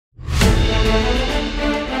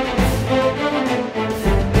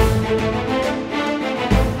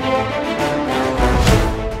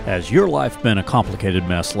Has your life been a complicated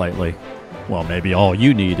mess lately? Well, maybe all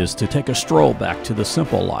you need is to take a stroll back to the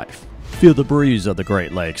simple life. Feel the breeze of the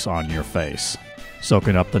Great Lakes on your face,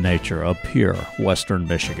 soaking up the nature of pure western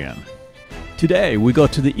Michigan. Today, we go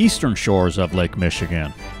to the eastern shores of Lake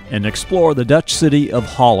Michigan and explore the Dutch City of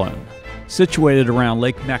Holland, situated around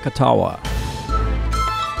Lake Makatawa.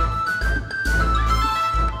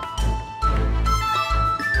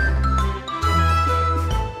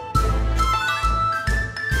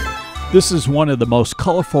 This is one of the most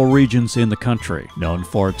colorful regions in the country, known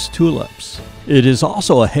for its tulips. It is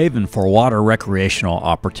also a haven for water recreational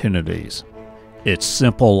opportunities. Its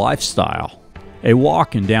simple lifestyle, a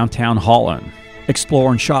walk in downtown Holland,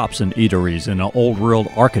 exploring shops and eateries in an old world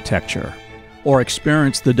architecture, or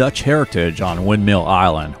experience the Dutch heritage on Windmill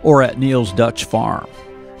Island or at Neil's Dutch Farm.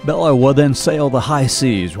 Bella will then sail the high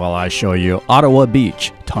seas while I show you Ottawa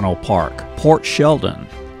Beach, Tunnel Park, Port Sheldon,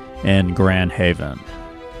 and Grand Haven.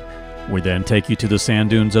 We then take you to the sand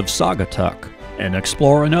dunes of Saugatuck and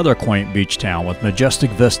explore another quaint beach town with majestic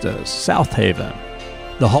vistas, South Haven.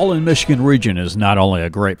 The Holland, Michigan region is not only a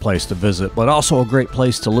great place to visit, but also a great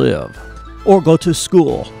place to live or go to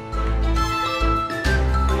school.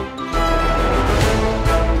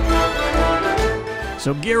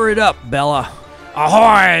 So gear it up, Bella.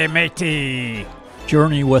 Ahoy, matey!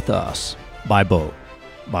 Journey with us by boat,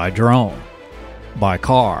 by drone, by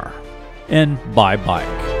car, and by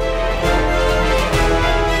bike.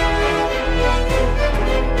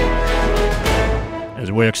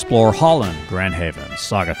 As we explore Holland, Grand Haven,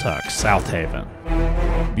 Saugatuck, South Haven,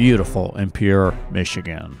 beautiful and pure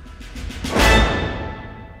Michigan.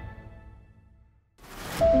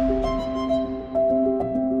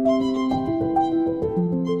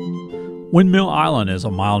 Windmill Island is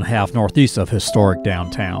 1.5 miles northeast of historic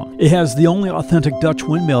downtown. It has the only authentic Dutch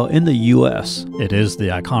windmill in the U.S. It is the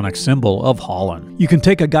iconic symbol of Holland. You can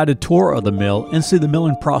take a guided tour of the mill and see the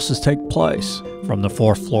milling process take place. From the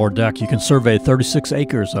 4th floor deck, you can survey 36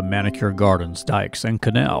 acres of manicured gardens, dikes, and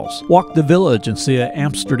canals. Walk the village and see an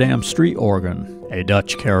Amsterdam street organ, a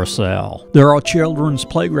Dutch carousel. There are children's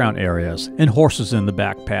playground areas and horses in the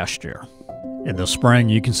back pasture. In the spring,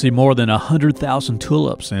 you can see more than 100,000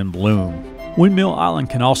 tulips in bloom. Windmill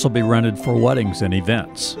Island can also be rented for weddings and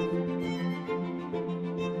events.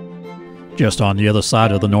 Just on the other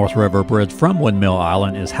side of the North River Bridge from Windmill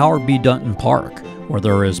Island is Howard B. Dunton Park, where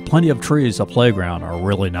there is plenty of trees, a playground, a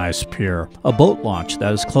really nice pier, a boat launch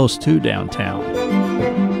that is close to downtown.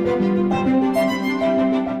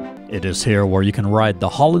 It is here where you can ride the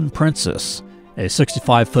Holland Princess, a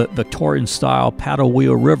 65-foot Victorian-style paddle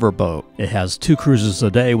wheel riverboat. It has 2 cruises a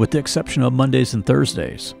day with the exception of Mondays and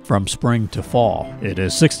Thursdays, from spring to fall. It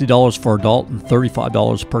is $60 for adult and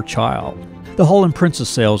 $35 per child. The Holland Princess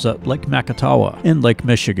sails at Lake Makatawa in Lake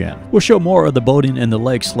Michigan. We'll show more of the boating in the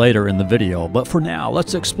lakes later in the video, but for now,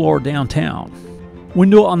 let's explore downtown.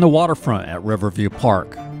 Windmill on the waterfront at Riverview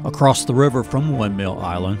Park, across the river from Windmill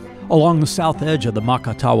Island, along the south edge of the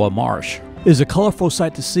Makatawa Marsh, is a colorful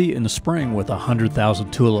sight to see in the spring with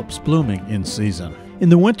 100,000 tulips blooming in season. In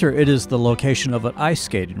the winter, it is the location of an ice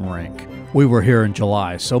skating rink. We were here in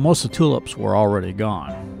July, so most of the tulips were already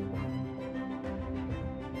gone.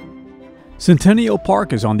 Centennial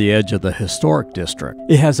Park is on the edge of the historic district.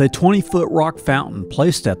 It has a 20-foot rock fountain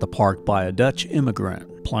placed at the park by a Dutch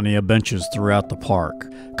immigrant. Plenty of benches throughout the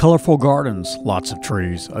park. Colorful gardens, lots of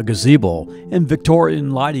trees, a gazebo, and Victorian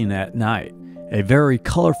lighting at night. A very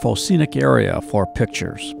colorful scenic area for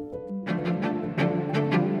pictures.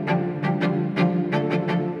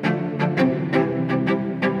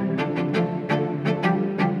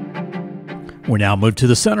 We now move to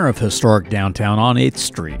the center of historic downtown on 8th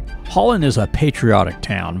Street. Holland is a patriotic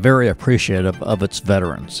town, very appreciative of its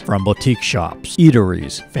veterans. From boutique shops,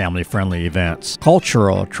 eateries, family-friendly events,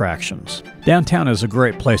 cultural attractions. Downtown is a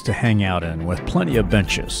great place to hang out in with plenty of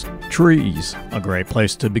benches. Trees. A great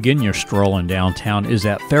place to begin your stroll in downtown is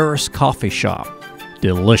at Ferris Coffee Shop.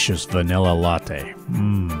 Delicious vanilla latte.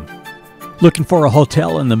 Looking for a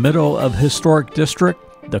hotel in the middle of historic district?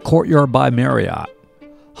 The Courtyard by Marriott.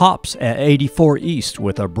 Hops at 84 East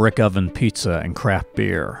with a brick oven pizza and craft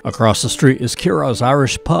beer. Across the street is Curragh's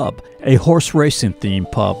Irish Pub, a horse racing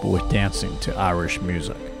themed pub with dancing to Irish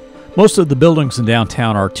music. Most of the buildings in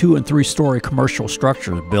downtown are 2- and 3-story commercial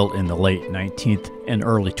structures built in the late 19th and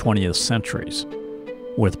early 20th centuries,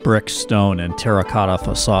 with brick, stone, and terracotta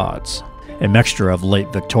facades, a mixture of late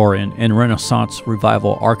Victorian and Renaissance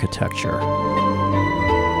Revival architecture.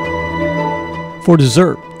 For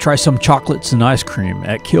dessert, try some chocolates and ice cream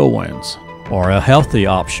at Kilwins, or a healthy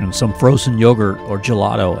option, some frozen yogurt or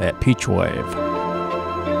gelato at PeachWave.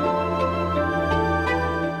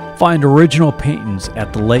 Find original paintings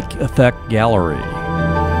at the Lake Effect Gallery.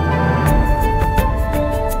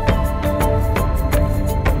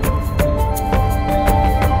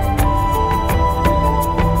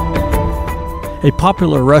 A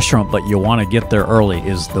popular restaurant, but you want to get there early,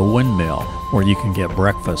 is the Windmill, where you can get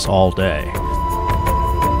breakfast all day.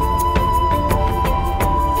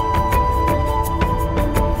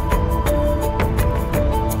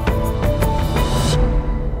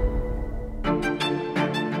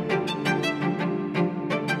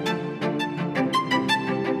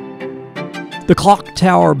 The Clock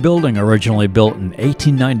Tower building, originally built in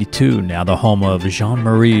 1892, now the home of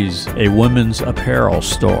Jean-Marie's, a women's apparel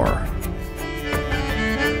store.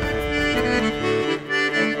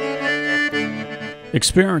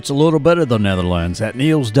 Experience a little bit of the Netherlands at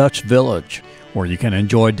Niels Dutch Village, where you can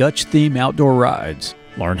enjoy Dutch-themed outdoor rides,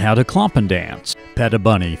 learn how to klomp and dance, pet a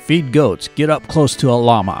bunny, feed goats, get up close to a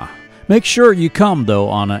llama. Make sure you come, though,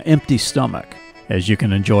 on an empty stomach, as you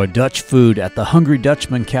can enjoy Dutch food at the Hungry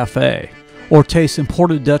Dutchman Cafe, or taste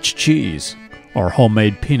imported Dutch cheese, or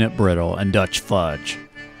homemade peanut brittle and Dutch fudge,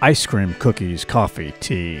 ice cream, cookies, coffee,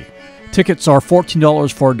 tea. Tickets are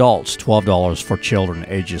 $14 for adults, $12 for children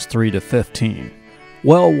ages 3 to 15.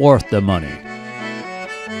 Well worth the money.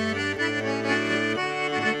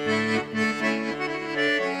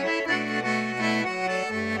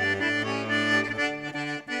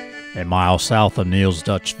 A mile south of Niels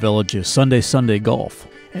Dutch Village is Sunday Golf,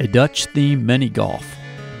 a Dutch-themed mini-golf.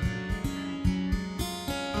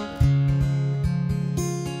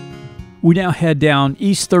 We now head down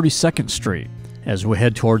East 32nd Street as we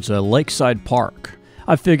head towards a lakeside park.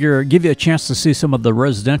 I figure give you a chance to see some of the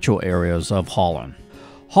residential areas of Holland.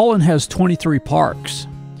 Holland has 23 parks.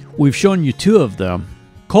 We've shown you 2 of them.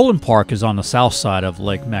 Cullen Park is on the south side of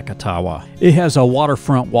Lake Makatawa. It has a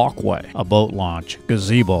waterfront walkway, a boat launch,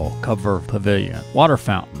 gazebo, covered pavilion, water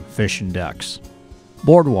fountain, fishing decks,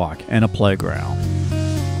 boardwalk, and a playground.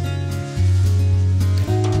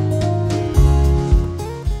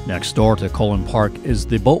 Next door to Cullen Park is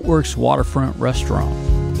the Boatwerks Waterfront restaurant.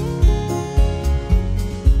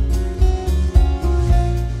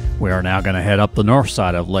 We are now going to head up the north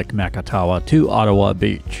side of Lake Makatawa to Ottawa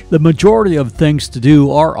Beach. The majority of things to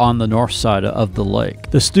do are on the north side of the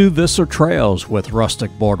lake. The Stuyvesant Trails with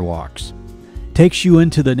rustic boardwalks takes you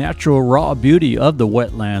into the natural raw beauty of the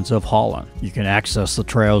wetlands of Holland. You can access the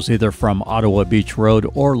trails either from Ottawa Beach Road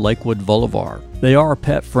or Lakewood Boulevard. They are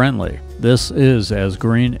pet friendly. This is as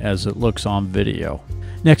green as it looks on video.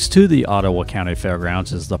 Next to the Ottawa County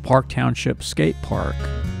Fairgrounds is the Park Township Skate Park.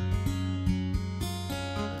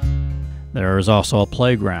 There is also a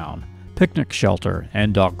playground, picnic shelter,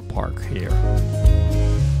 and dog park here.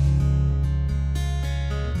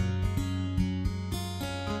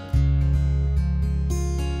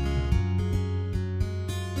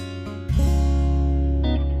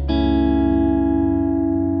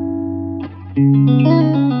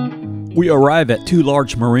 We arrive at 2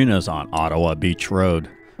 large marinas on Ottawa Beach Road.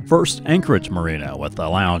 First, Anchorage Marina with a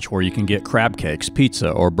lounge where you can get crab cakes,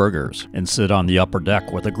 pizza, or burgers, and sit on the upper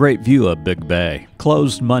deck with a great view of Big Bay.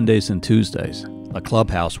 Closed Mondays and Tuesdays. A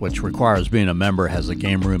clubhouse, which requires being a member, has a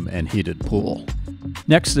game room and heated pool.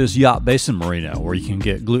 Next is Yacht Basin Marina, where you can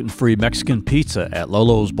get gluten-free Mexican pizza at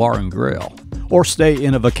Lolo's Bar and Grill, or stay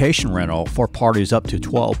in a vacation rental for parties up to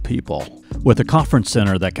 12 people, with a conference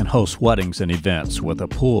center that can host weddings and events with a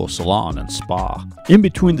pool, salon, and spa. In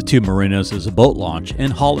between the 2 marinas is a boat launch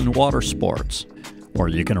and Holland Water Sports, where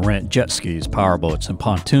you can rent jet skis, powerboats, and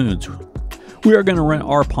pontoons. We are going to rent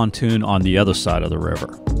our pontoon on the other side of the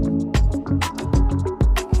river.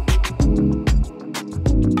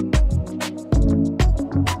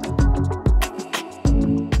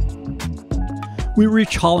 We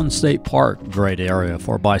reach Holland State Park, great area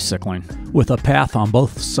for bicycling, with a path on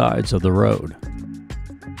both sides of the road.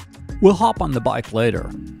 We'll hop on the bike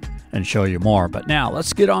later and show you more, but now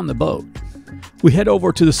let's get on the boat. We head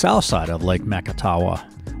over to the south side of Lake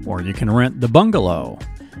Makatawa, where you can rent the Bungalow,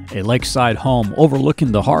 a lakeside home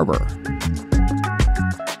overlooking the harbor.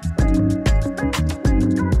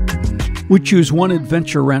 We choose One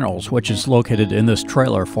Adventure Rentals, which is located in this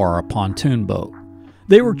trailer for our pontoon boat.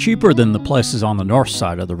 They were cheaper than the places on the north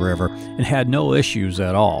side of the river and had no issues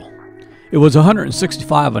at all. It was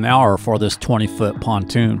 $165 an hour for this 20-foot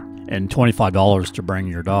pontoon and $25 to bring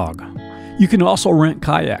your dog. You can also rent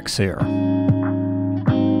kayaks here.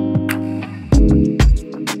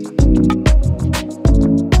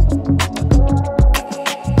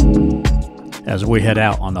 As we head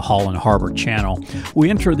out on the Holland Harbor Channel, we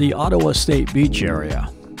enter the Ottawa State Beach area.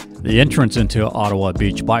 The entrance into Ottawa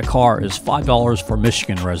Beach by car is $5 for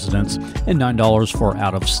Michigan residents and $9 for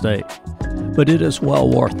out-of-state. but it is well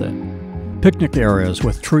worth it. Picnic areas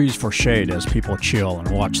with trees for shade as people chill and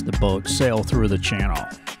watch the boat sail through the channel.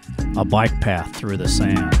 A bike path through the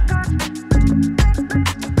sand.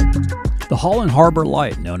 The Holland Harbor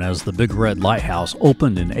Light, known as the Big Red Lighthouse,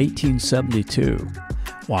 opened in 1872.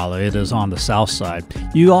 While it is on the south side,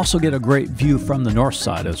 you also get a great view from the north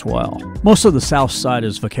side as well. Most of the south side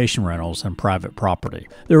is vacation rentals and private property.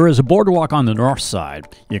 There is a boardwalk on the north side.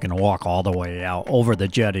 You can walk all the way out over the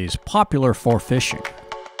jetties, popular for fishing.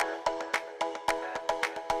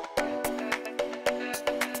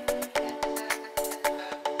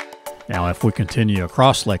 Now, if we continue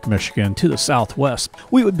across Lake Michigan to the southwest,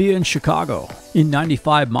 we would be in Chicago, in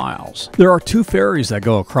 95 miles. There are 2 ferries that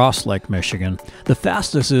go across Lake Michigan. The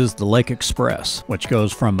fastest is the Lake Express, which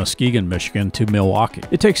goes from Muskegon, Michigan to Milwaukee.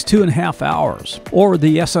 It takes 2.5 hours. Or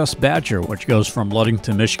the SS Badger, which goes from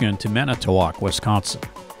Ludington, Michigan to Manitowoc, Wisconsin.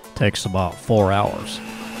 It takes about 4 hours.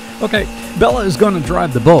 Okay, Bella is going to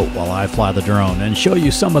drive the boat while I fly the drone and show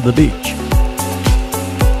you some of the beach.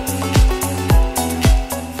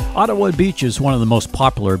 Ottawa Beach is one of the most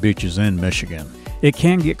popular beaches in Michigan. It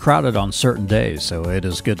can get crowded on certain days, so it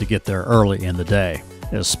is good to get there early in the day,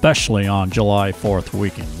 especially on July 4th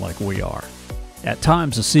weekend like we are. At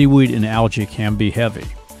times, the seaweed and algae can be heavy,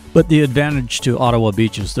 but the advantage to Ottawa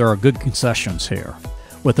Beach is there are good concessions here,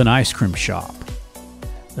 with an ice cream shop.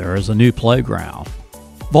 There is a new playground,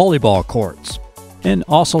 volleyball courts, and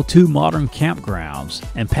also 2 modern campgrounds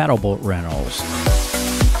and paddle boat rentals.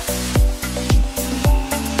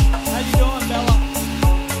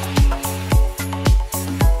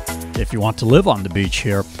 If you want to live on the beach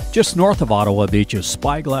here, just north of Ottawa Beach is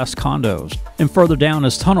Spyglass Condos, and further down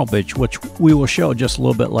is Tunnel Beach, which we will show just a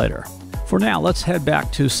little bit later. For now, let's head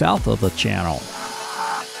back to south of the channel.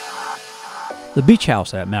 The beach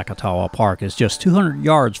house at Macatawa Park is just 200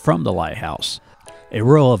 yards from the lighthouse, a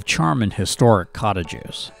row of charming historic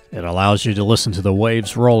cottages. It allows you to listen to the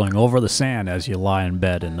waves rolling over the sand as you lie in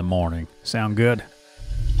bed in the morning. Sound good?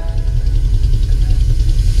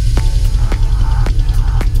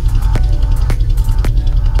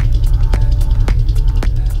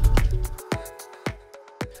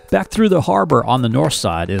 Back through the harbor on the north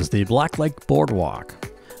side is the Black Lake Boardwalk.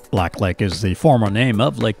 Black Lake is the former name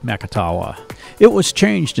of Lake Macatawa. It was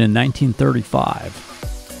changed in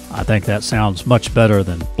 1935. I think that sounds much better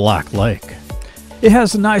than Black Lake. It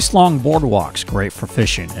has nice long boardwalks, great for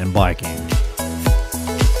fishing and biking.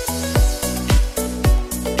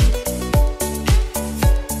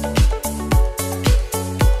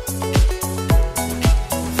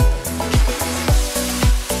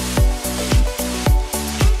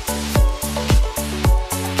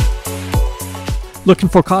 Looking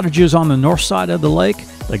for cottages on the north side of the lake?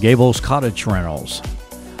 The Gables Cottage Rentals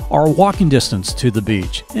are walking distance to the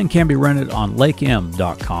beach and can be rented on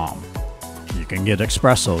lakem.com. You can get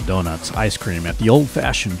espresso, donuts, ice cream at the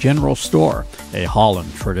old-fashioned general store, a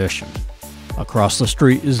Holland tradition. Across the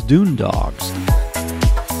street is Dune Dogs.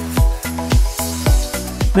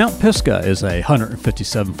 Mount Pisgah is a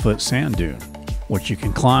 157-foot sand dune, which you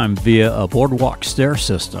can climb via a boardwalk stair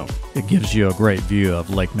system. It gives you a great view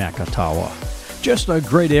of Lake Macatawa. Just a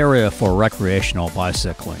great area for recreational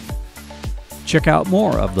bicycling. Check out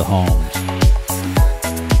more of the homes.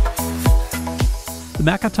 The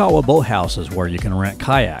Macatawa Boathouse is where you can rent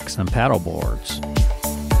kayaks and paddle boards.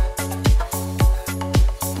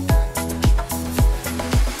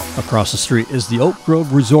 Across the street is the Oak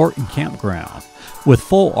Grove Resort and Campground, with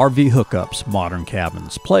full RV hookups, modern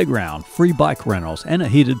cabins, playground, free bike rentals, and a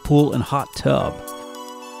heated pool and hot tub.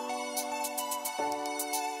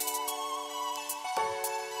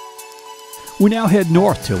 We now head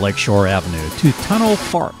north to Lakeshore Avenue to Tunnel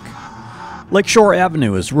Park. Lakeshore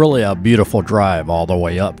Avenue is really a beautiful drive all the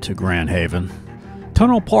way up to Grand Haven.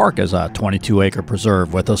 Tunnel Park is a 22-acre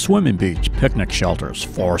preserve with a swimming beach, picnic shelters,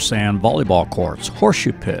 4 sand volleyball courts,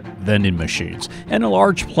 horseshoe pit, vending machines, and a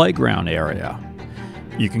large playground area.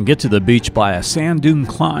 You can get to the beach by a sand dune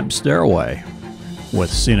climb stairway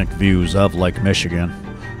with scenic views of Lake Michigan,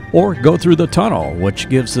 or go through the tunnel, which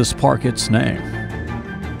gives this park its name.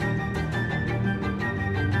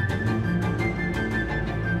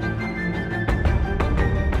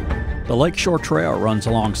 The Lakeshore Trail runs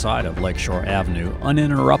alongside of Lakeshore Avenue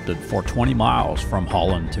uninterrupted for 20 miles from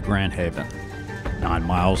Holland to Grand Haven. 9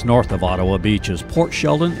 miles north of Ottawa Beach is Port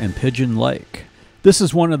Sheldon and Pigeon Lake. This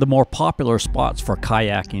is one of the more popular spots for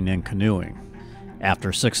kayaking and canoeing.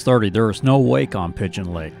 After 6:30 there is no wake on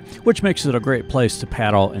Pigeon Lake, which makes it a great place to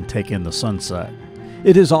paddle and take in the sunset.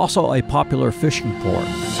 It is also a popular fishing port.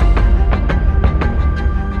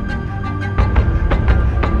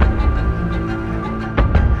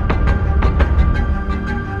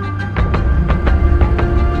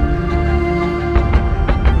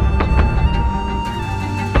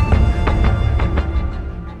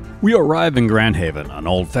 We arrive in Grand Haven, an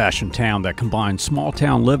old-fashioned town that combines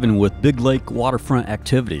small-town living with big lake waterfront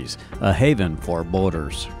activities, a haven for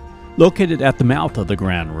boaters. Located at the mouth of the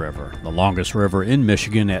Grand River, the longest river in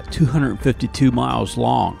Michigan at 252 miles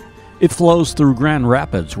long. It flows through Grand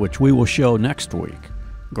Rapids, which we will show next week.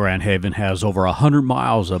 Grand Haven has over 100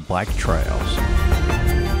 miles of bike trails.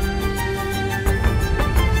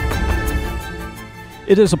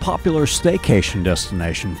 It is a popular staycation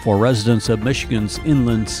destination for residents of Michigan's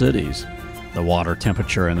inland cities. The water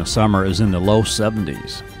temperature in the summer is in the low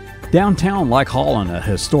 70s. Downtown, like Holland, a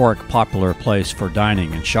historic, popular place for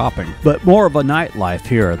dining and shopping, but more of a nightlife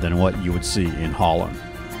here than what you would see in Holland.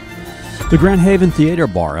 The Grand Haven Theater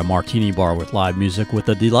Bar, a martini bar with live music with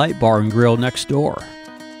a Delight Bar and Grill next door.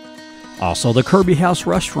 Also the Kirby House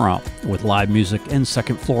Restaurant with live music and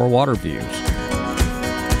second floor water views.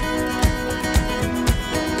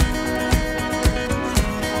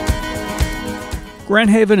 Grand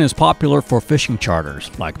Haven is popular for fishing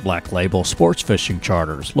charters, like Black Label Sports Fishing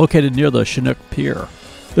Charters, located near the Chinook Pier.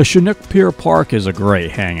 The Chinook Pier Park is a great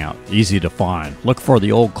hangout, easy to find. Look for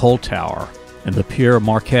the old coal tower and the Pier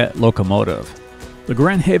Marquette locomotive. The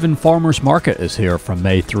Grand Haven Farmers Market is here from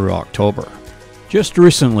May through October. Just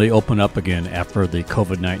recently opened up again after the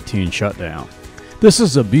COVID-19 shutdown. This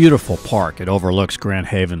is a beautiful park. It overlooks Grand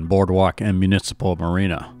Haven Boardwalk and Municipal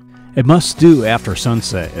Marina. A must-do after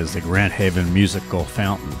sunset is the Grand Haven Musical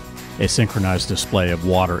Fountain, a synchronized display of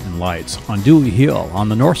water and lights on Dewey Hill on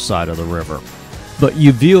the north side of the river, but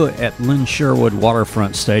you view it at Lynn Sherwood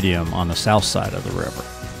Waterfront Stadium on the south side of the river.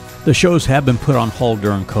 The shows have been put on hold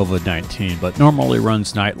during COVID-19, but normally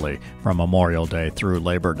runs nightly from Memorial Day through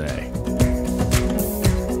Labor Day.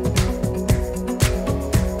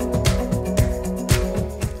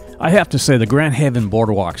 I have to say the Grand Haven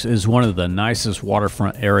Boardwalks is one of the nicest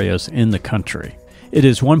waterfront areas in the country. It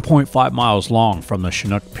is 1.5 miles long from the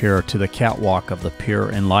Chinook Pier to the catwalk of the pier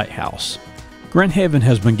and lighthouse. Grand Haven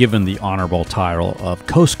has been given the honorable title of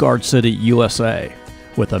Coast Guard City, USA,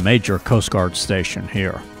 with a major Coast Guard station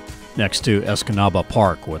here, next to Escanaba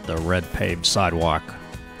Park with the red paved sidewalk.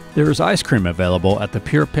 There is ice cream available at the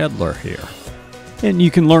Pier Peddler here, and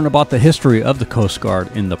you can learn about the history of the Coast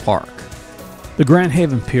Guard in the park. The Grand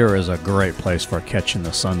Haven Pier is a great place for catching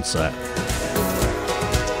the sunset.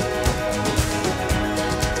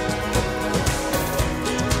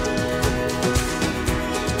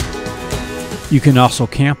 You can also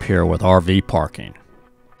camp here with RV parking.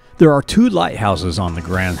 There are 2 lighthouses on the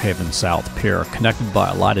Grand Haven South Pier connected by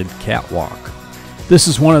a lighted catwalk. This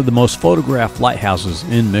is one of the most photographed lighthouses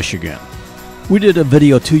in Michigan. We did a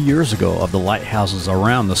video 2 years ago of the lighthouses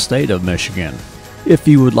around the state of Michigan, if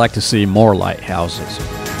you would like to see more lighthouses.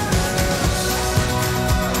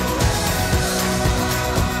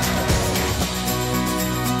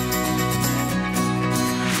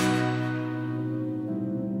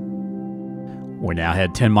 We now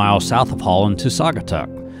head 10 miles south of Holland to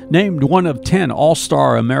Saugatuck, named one of 10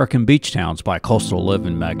 all-star American beach towns by Coastal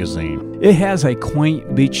Living magazine. It has a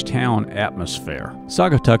quaint beach town atmosphere.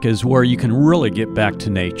 Saugatuck is where you can really get back to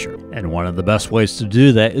nature, and one of the best ways to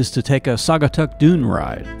do that is to take a Saugatuck dune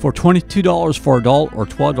ride. For $22 for adult or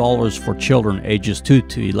 $12 for children ages 2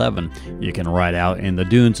 to 11, you can ride out in the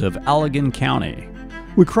dunes of Allegan County.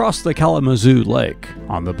 We cross the Kalamazoo Lake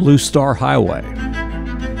on the Blue Star Highway.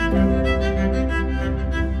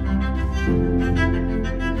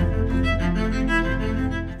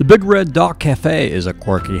 The Big Red Dock Cafe is a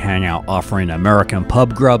quirky hangout offering American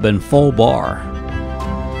pub grub and full bar.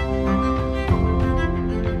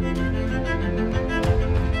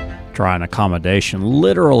 Try an accommodation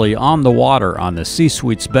literally on the water on the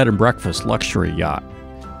C-Suites Bed and Breakfast luxury yacht.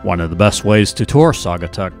 One of the best ways to tour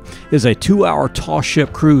Saugatuck is a 2-hour tall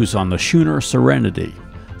ship cruise on the schooner Serenity.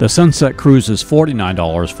 The sunset cruise is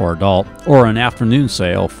 $49 for adult or an afternoon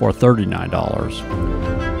sail for $39.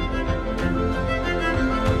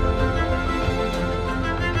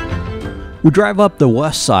 We drive up the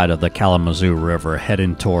west side of the Kalamazoo River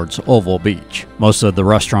heading towards Oval Beach. Most of the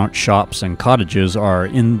restaurants, shops, and cottages are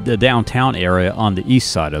in the downtown area on the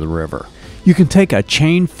east side of the river. You can take a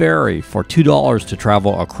chain ferry for $2 to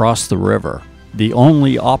travel across the river, the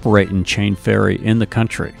only operating chain ferry in the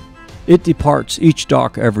country. It departs each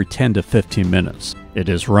dock every 10 to 15 minutes. It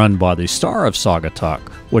is run by the Star of Saugatuck,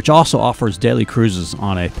 which also offers daily cruises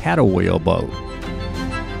on a paddle wheel boat.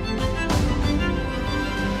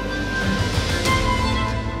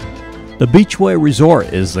 The Beachway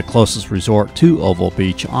Resort is the closest resort to Oval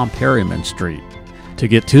Beach on Perryman Street. To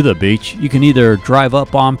get to the beach, you can either drive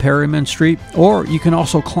up on Perryman Street or you can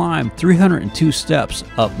also climb 302 steps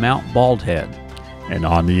up Mount Baldhead, and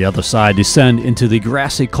on the other side descend into the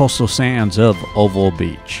grassy coastal sands of Oval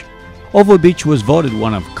Beach. Ovo Beach was voted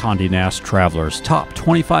one of Condé Nast Traveler's top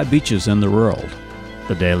 25 beaches in the world.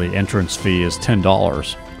 The daily entrance fee is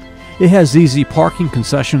 $10. It has easy parking,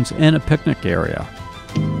 concessions, and a picnic area.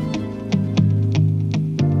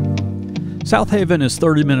 South Haven is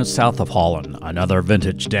 30 minutes south of Holland, another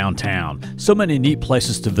vintage downtown. So many neat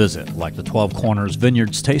places to visit, like the 12 Corners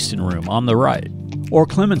Vineyards tasting room on the right, or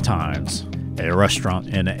Clementine's, a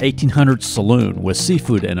restaurant and an 1800s saloon with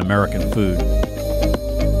seafood and American food.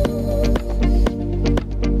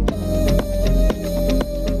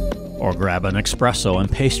 Or grab an espresso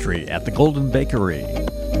and pastry at the Golden Bakery.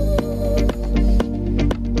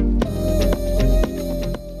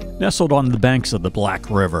 Nestled on the banks of the Black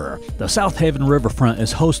River, the South Haven riverfront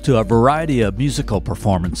is host to a variety of musical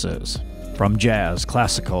performances, from jazz,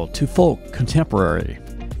 classical, to folk, contemporary,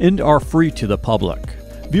 and are free to the public.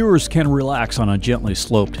 Viewers can relax on a gently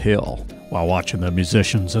sloped hill while watching the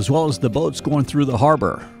musicians as well as the boats going through the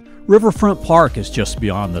harbor. Riverfront Park is just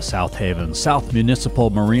beyond the South Haven South Municipal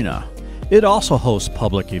Marina. It also hosts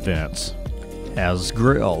public events, has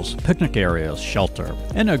grills, picnic areas, shelter,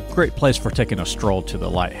 and a great place for taking a stroll to the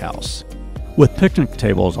lighthouse, with picnic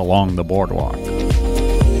tables along the boardwalk.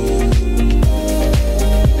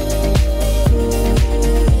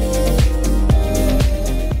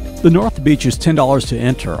 The North Beach is $10 to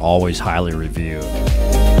enter, always highly reviewed.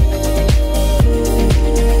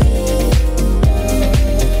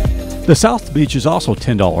 The South Beach is also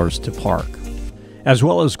 $10 to park. As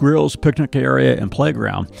well as grills, picnic area, and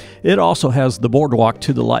playground, it also has the boardwalk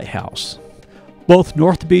to the lighthouse. Both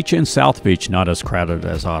North Beach and South Beach not as crowded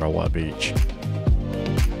as Ottawa Beach.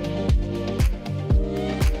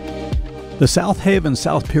 The South Haven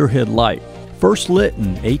South Pier Head Light, first lit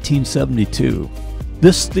in 1872.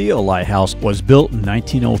 This steel lighthouse was built in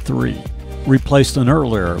 1903, replaced an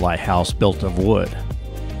earlier lighthouse built of wood.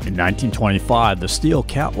 In 1925, the steel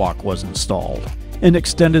catwalk was installed and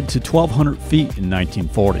extended to 1,200 feet in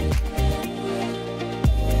 1940.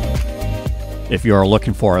 If you are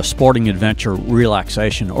looking for a sporting adventure,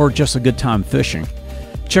 relaxation, or just a good time fishing,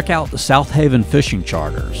 check out the South Haven Fishing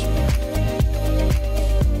Charters.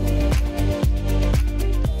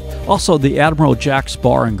 Also, the Admiral Jack's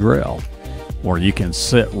Bar and Grill, where you can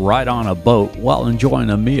sit right on a boat while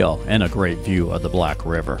enjoying a meal and a great view of the Black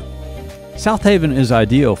River. South Haven is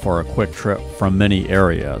ideal for a quick trip from many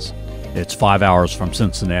areas. It's 5 hours from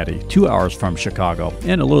Cincinnati, 2 hours from Chicago,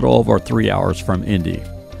 and a little over 3 hours from Indy.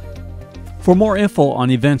 For more info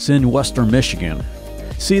on events in Western Michigan,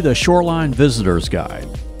 see the Shoreline Visitor's Guide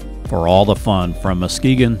for all the fun from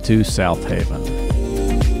Muskegon to South Haven.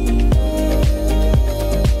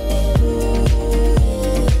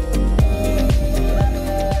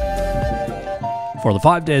 For the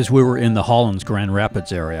 5 days we were in the Holland's Grand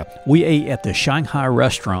Rapids area, we ate at the Shanghai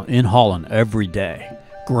restaurant in Holland every day.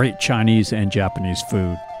 Great Chinese and Japanese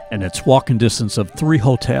food, and it's walking distance of 3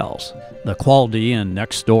 hotels, the Quality Inn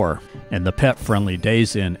next door, and the pet-friendly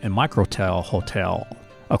Days Inn and Microtel Hotel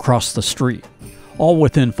across the street, all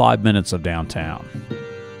within 5 minutes of downtown.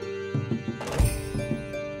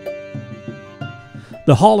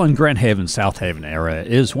 The Holland, Grand Haven, South Haven area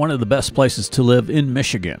is one of the best places to live in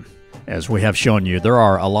Michigan. As we have shown you, there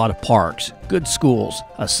are a lot of parks, good schools,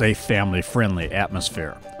 a safe family-friendly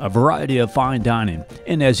atmosphere, a variety of fine dining,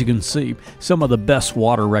 and as you can see, some of the best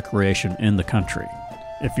water recreation in the country.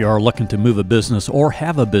 If you are looking to move a business or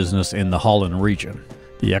have a business in the Holland region,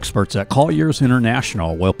 the experts at Colliers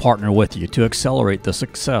International will partner with you to accelerate the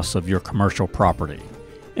success of your commercial property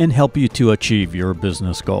and help you to achieve your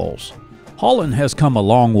business goals. Holland has come a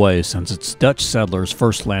long way since its Dutch settlers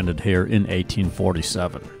first landed here in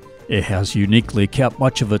 1847. It has uniquely kept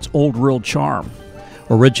much of its old world charm,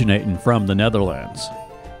 originating from the Netherlands,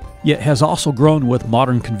 yet has also grown with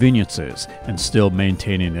modern conveniences and still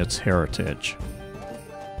maintaining its heritage.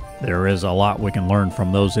 There is a lot we can learn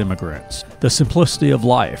from those immigrants. The simplicity of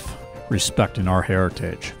life, respecting our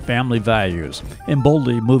heritage, family values, and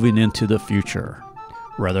boldly moving into the future.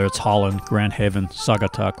 Whether it's Holland, Grand Haven,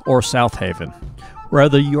 Saugatuck, or South Haven,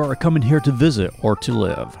 whether you are coming here to visit or to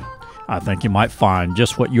live, I think you might find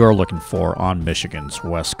just what you are looking for on Michigan's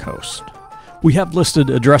West Coast. We have listed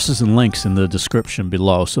addresses and links in the description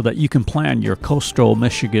below so that you can plan your coastal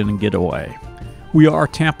Michigan getaway. We are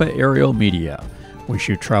Tampa Aerial Media. We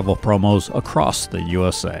shoot travel promos across the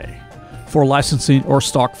USA. For licensing or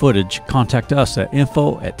stock footage, contact us at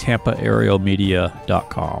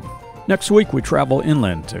info@tampaaerialmedia.com. Next week, we travel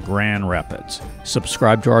inland to Grand Rapids.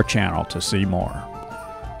 Subscribe to our channel to see more.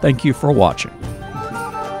 Thank you for watching.